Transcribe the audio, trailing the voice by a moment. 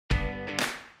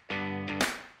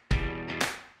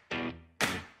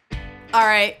All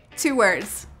right, 2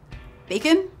 words,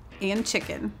 bacon and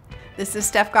chicken. This is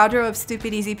Steph Gaudreau of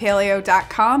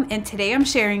StupidEasyPaleo.com, and today I'm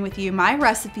sharing with you my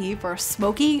recipe for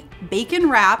smoky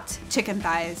bacon-wrapped chicken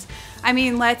thighs. I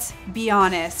mean, let's be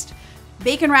honest.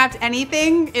 Bacon-wrapped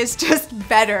anything is just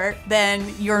better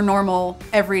than your normal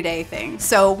everyday thing.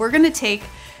 So we're gonna take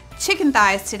chicken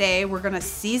thighs today, we're gonna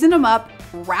season them up,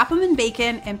 wrap them in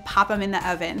bacon, and pop them in the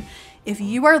oven. If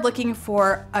you are looking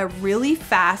for a really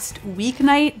fast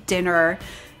weeknight dinner,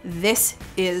 this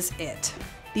is it.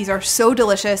 These are so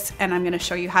delicious, and I'm gonna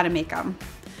show you how to make them.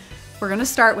 We're gonna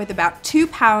start with about 2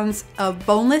 pounds of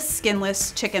boneless,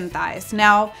 skinless chicken thighs.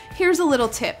 Now, here's a little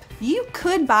tip. You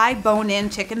could buy bone-in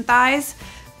chicken thighs,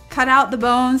 cut out the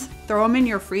bones, throw them in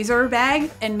your freezer bag,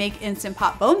 and make Instant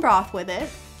Pot bone broth with it.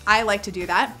 I like to do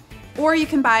that. Or you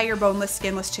can buy your boneless,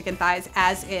 skinless chicken thighs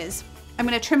as is. I'm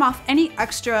gonna trim off any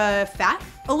extra fat.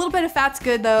 A little bit of fat's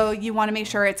good though. You wanna make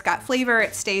sure it's got flavor,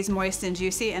 it stays moist and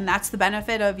juicy, and that's the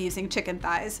benefit of using chicken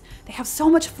thighs. They have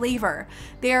so much flavor.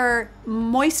 They're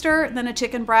moister than a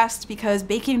chicken breast because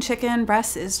baking chicken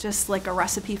breast is just like a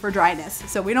recipe for dryness.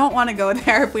 So we don't wanna go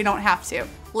there if we don't have to.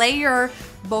 Lay your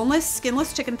boneless,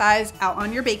 skinless chicken thighs out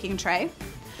on your baking tray.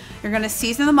 You're gonna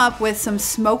season them up with some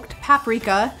smoked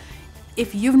paprika.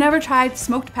 If you've never tried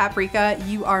smoked paprika,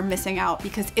 you are missing out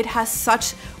because it has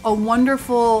such a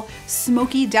wonderful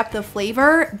smoky depth of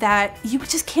flavor that you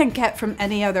just can't get from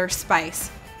any other spice.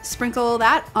 Sprinkle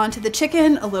that onto the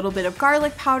chicken, a little bit of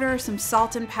garlic powder, some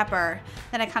salt and pepper.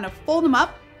 Then I kind of fold them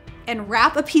up and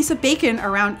wrap a piece of bacon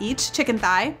around each chicken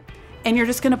thigh, and you're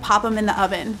just gonna pop them in the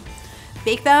oven.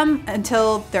 Bake them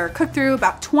until they're cooked through,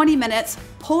 about 20 minutes,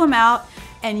 pull them out,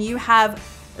 and you have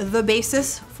the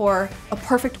basis for a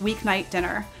perfect weeknight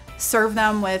dinner. Serve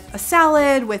them with a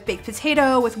salad, with baked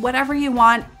potato, with whatever you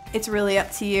want. It's really up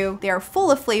to you. They are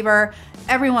full of flavor,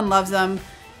 everyone loves them,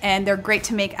 and they're great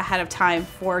to make ahead of time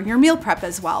for your meal prep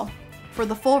as well. For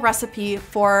the full recipe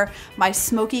for my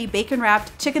smoky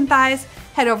bacon-wrapped chicken thighs,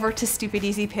 head over to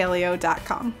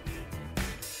StupidEasyPaleo.com.